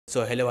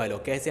So hello भाई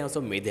लोग, कैसे हैं आप सब।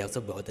 उम्मीद है आप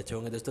सब बहुत अच्छे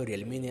होंगे। दोस्तों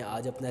रियलमी ने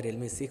आज अपना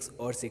रियलमी 6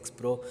 और 6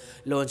 प्रो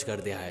लॉन्च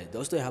कर दिया है।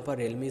 दोस्तों यहाँ पर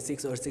रियलमी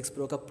 6 और 6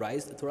 प्रो का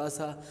प्राइस थोड़ा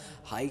सा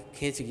हाई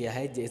खींच गया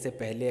है। जैसे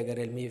पहले अगर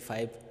रियलमी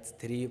 5,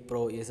 3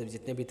 प्रो ये सब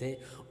जितने भी थे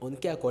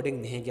उनके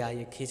अकॉर्डिंग नहीं गया,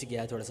 ये खींच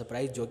गया है थोड़ा सा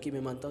प्राइस, जो कि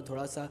मैं मानता हूँ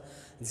थोड़ा सा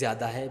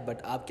ज़्यादा है।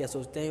 बट आप क्या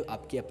सोचते हैं,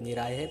 आपकी अपनी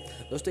राय है।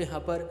 दोस्तों यहाँ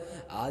पर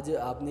आज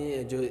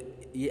आपने जो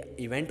ये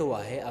इवेंट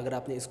हुआ है, अगर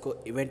आपने इसको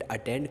इवेंट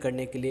अटेंड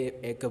करने के लिए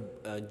एक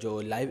जो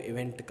लाइव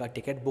इवेंट का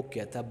टिकट बुक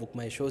किया था बुक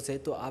माई शो से,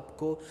 तो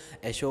आपको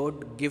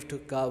एश्योर्ड गिफ्ट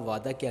का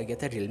वादा किया गया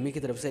था रियलमी की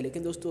तरफ से।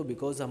 लेकिन दोस्तों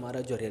बिकॉज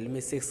हमारा जो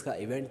रियलमी 6 का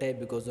इवेंट है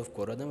because of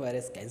corona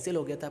virus cancel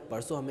हो गया था।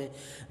 परसों हमें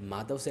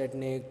माधव सेठ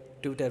ने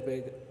ट्विटर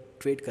पे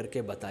ट्वीट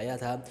करके बताया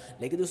था।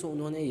 लेकिन दोस्तों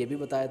उन्होंने ये भी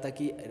बताया था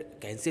कि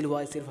कैंसिल हुआ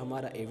है सिर्फ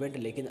हमारा इवेंट,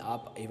 लेकिन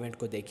आप इवेंट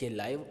को देखिए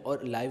लाइव,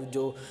 और लाइव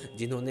जो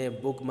जिन्होंने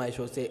बुक माई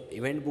शो से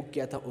इवेंट बुक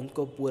किया था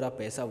उनको पूरा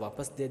पैसा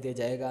वापस दे दिया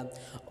जाएगा।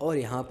 और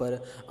यहाँ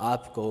पर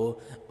आपको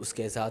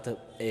उसके साथ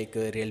एक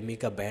रियलमी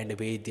का बैंड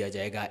भी दिया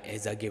जाएगा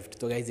एज अ गिफ्ट।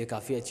 तो गाइस ये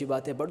काफ़ी अच्छी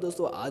बात है। बट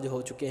दोस्तों आज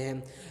हो चुके हैं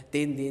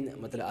 3 दिन,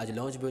 मतलब आज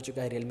लॉन्च भी हो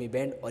चुका है रियलमी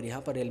बैंड। और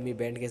यहाँ पर रियलमी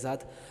बैंड के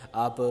साथ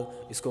आप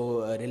इसको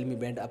रियलमी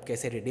बैंड आप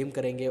कैसे रिडीम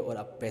करेंगे और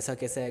आप पैसा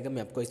कैसे आएगा,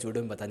 मैं आपको इस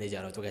वीडियो में बताने जा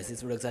रहा हूँ। तो कैसे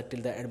इस वीडियो के साथ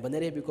टिल द एंड बने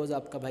रहिए, बिकॉज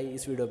आपका भाई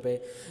इस वीडियो पे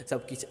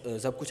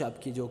सब कुछ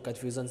आपकी जो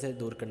कन्फ्यूजन से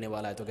दूर करने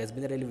वाला है। तो गैस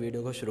बने रहिए,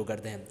 वीडियो को शुरू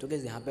करते हैं। तो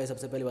गैस यहाँ पे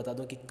सबसे पहले बता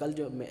दूँ कि कल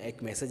जो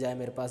एक मैसेज आया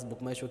मेरे पास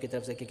बुक माई शो की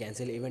तरफ से कि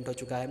कैंसिल इवेंट हो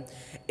चुका है,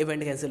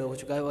 इवेंट कैंसिल हो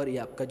चुका है। और ये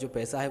आपका जो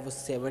पैसा है वो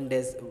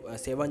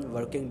 7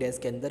 वर्किंग डेज़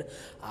के अंदर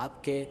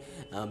आपके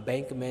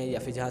बैंक में या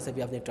फिर जहाँ से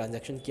भी आपने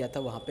ट्रांजैक्शन किया था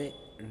वहाँ पे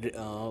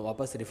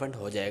वापस रिफ़ंड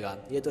हो जाएगा।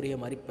 ये तो रही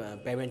हमारी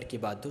पेमेंट की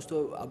बात।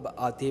 दोस्तों अब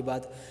आती है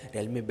बात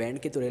रियलमी बैंड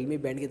की। तो रियलमी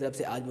बैंड की तरफ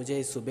से आज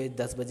मुझे सुबह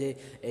 10 बजे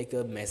एक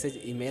मैसेज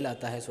ईमेल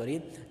आता है,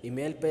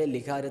 ईमेल पे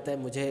लिखा रहता है।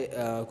 मुझे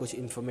कुछ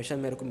इन्फॉर्मेशन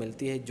मेरे को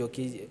मिलती है जो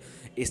कि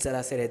इस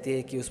तरह से रहती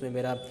है कि उसमें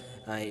मेरा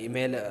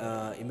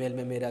ईमेल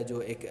में मेरा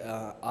जो एक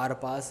आर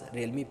पास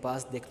रियलमी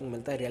पास देखने को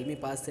मिलता है। रियलमी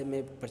पास से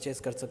मैं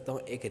परचेज़ कर सकता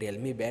हूँ एक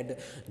रियलमी बैंड,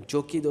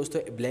 जो कि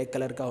दोस्तों ब्लैक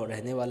कलर का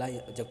रहने वाला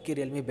है। जबकि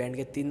रियलमी बैंड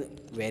के 3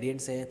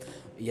 वेरिएंट्स हैं,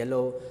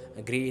 येलो,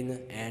 ग्रीन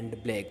एंड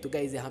ब्लैक। तो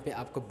गाइज़ यहाँ पे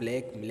आपको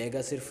ब्लैक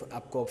मिलेगा सिर्फ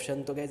आपको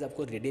ऑप्शन। तो गाइज़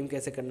आपको रिडीम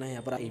कैसे करना है,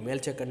 यहाँ पर ईमेल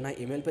चेक करना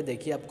है। ईमेल पे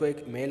देखिए आपको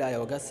एक मेल आया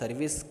होगा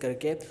सर्विस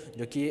करके,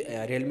 जो कि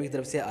रियलमी की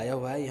तरफ से आया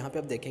हुआ है। यहाँ पे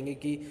आप देखेंगे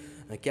कि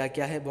क्या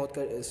क्या है,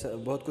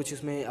 बहुत कुछ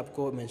इसमें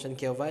आपको मेंशन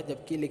किया हुआ है।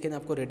 जबकि लेकिन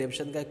आपको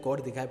रिडेम्पशन का एक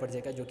कोड दिखाई पड़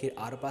जाएगा जो कि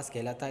आर पास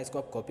कहलाता है। इसको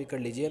आप कॉपी कर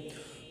लीजिए।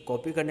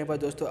 कॉपी करने पर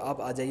दोस्तों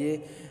आप आ जाइए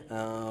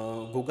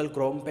गूगल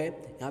क्रोम पे,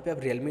 यहाँ पे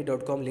आप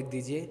realme.com लिख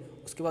दीजिए।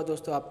 उसके बाद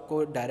दोस्तों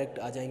आपको डायरेक्ट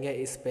आ जाएंगे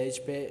इस पेज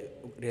पे,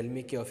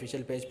 रियलमी के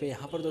ऑफिशियल पेज पे।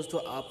 यहाँ पर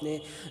दोस्तों आपने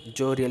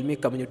जो रियलमी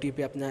कम्युनिटी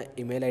पे अपना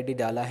ईमेल आईडी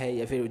डाला है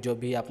या फिर जो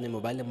भी आपने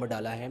मोबाइल नंबर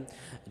डाला है,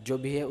 जो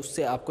भी है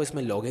उससे आपको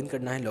इसमें लॉगिन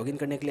करना है। लॉगिन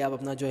करने के लिए आप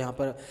अपना जो यहाँ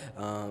पर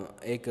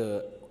एक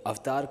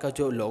अवतार का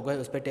जो लोगो है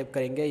उस पर टैप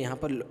करेंगे। यहाँ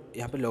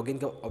पर लॉगिन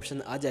का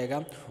ऑप्शन आ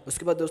जाएगा।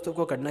 उसके बाद दोस्तों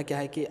को करना क्या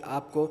है कि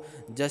आपको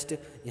जस्ट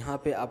यहाँ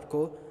पे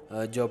आपको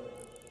जो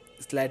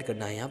स्लाइड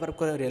करना है, यहाँ पर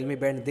आपको रियलमी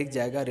बैंड दिख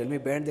जाएगा। रियलमी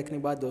बैंड देखने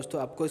के बाद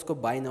दोस्तों आपको इसको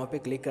बाय नाउ पे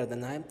क्लिक कर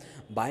देना है।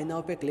 बाय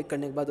नाउ पे क्लिक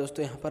करने के बाद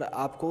दोस्तों यहाँ पर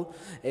आपको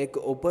एक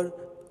ऊपर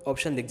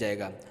ऑप्शन दिख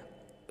जाएगा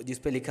जिस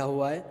पे लिखा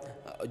हुआ है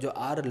जो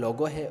आर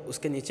लोगो है,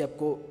 उसके नीचे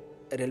आपको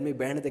रियलमी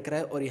बैंड दिख रहा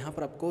है। और यहाँ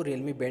पर आपको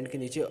रियलमी बैंड के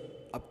नीचे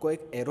आपको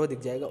एक एरो दिख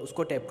जाएगा,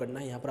 उसको टैप करना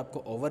है। यहाँ पर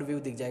आपको ओवरव्यू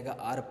दिख जाएगा,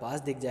 आर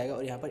पास दिख जाएगा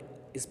और यहाँ पर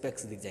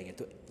स्पेक्स दिख जाएंगे।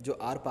 तो जो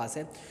आर पास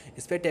है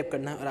इस पर टैप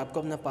करना है और आपको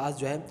अपना पास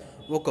जो है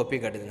वो कॉपी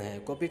कर देना है।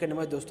 कॉपी करने के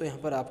बाद दोस्तों यहाँ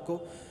पर आपको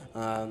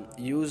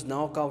यूज़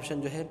नाउ का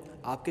ऑप्शन जो है,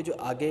 आपके जो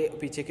आगे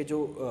पीछे के जो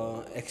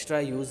एक्स्ट्रा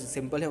यूज़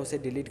सिंपल है उसे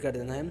डिलीट कर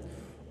देना है।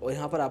 और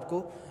यहाँ पर आपको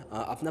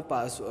अपना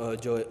पास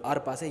जो आर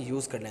पास है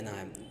यूज़ कर लेना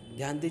है।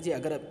 ध्यान दीजिए,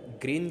 अगर आप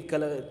ग्रीन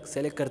कलर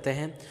सेलेक्ट करते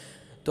हैं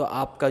तो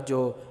आपका जो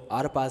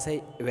आर पास है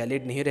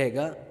वैलिड नहीं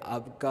रहेगा,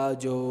 आपका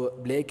जो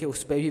ब्लैक है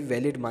उस पर भी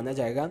वैलिड माना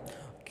जाएगा।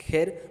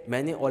 खैर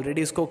मैंने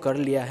ऑलरेडी इसको कर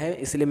लिया है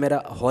इसलिए मेरा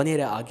हो नहीं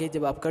रहा। आगे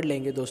जब आप कर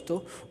लेंगे दोस्तों,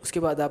 उसके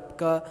बाद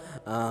आपका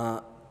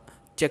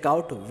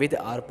चेकआउट विद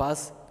आर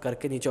पास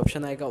करके नीचे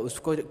ऑप्शन आएगा,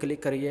 उसको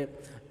क्लिक करिए,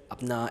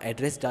 अपना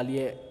एड्रेस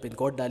डालिए, पिन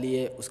कोड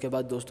डालिए। उसके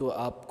बाद दोस्तों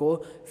आपको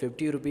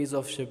 50 रुपीज़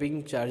ऑफ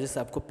शिपिंग चार्जेस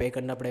आपको पे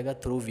करना पड़ेगा।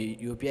 थ्रू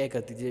UPI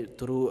कर दीजिए,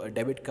 through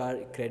debit card,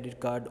 credit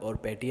card और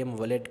पेटीएम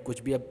वॉलेट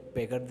कुछ भी आप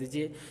पे कर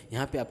दीजिए।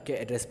 यहाँ पे आपके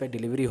एड्रेस पे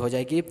डिलीवरी हो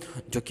जाएगी,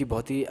 जो कि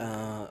बहुत ही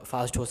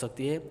फास्ट हो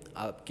सकती है।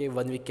 आपके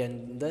 1 वीक के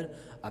अंदर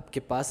आपके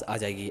पास आ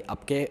जाएगी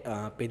आपके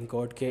पिन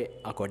कोड के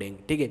अकॉर्डिंग।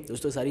 ठीक है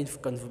दोस्तों, सारी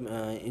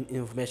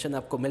इन्फॉर्मेशन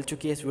आपको मिल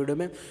चुकी है इस वीडियो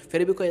में।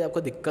 फिर भी कोई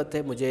आपको दिक्कत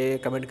है मुझे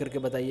कमेंट करके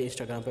बताइए।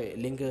 इंस्टाग्राम पे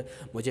लिंक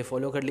मुझे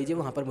फॉलो कर लीजिए,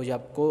 वहाँ पर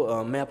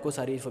मैं आपको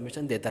सारी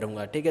इन्फॉर्मेशन देता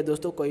रहूँगा। ठीक है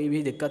दोस्तों, कोई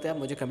भी दिक्कत है आप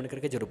मुझे कमेंट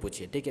करके जरूर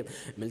पूछिए। ठीक है,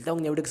 मिलता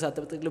हूँ न्यू वीडियो के साथ,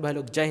 तब तक के लिए भाई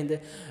लोग जय हिंद,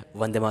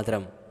 वंदे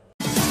मातरम।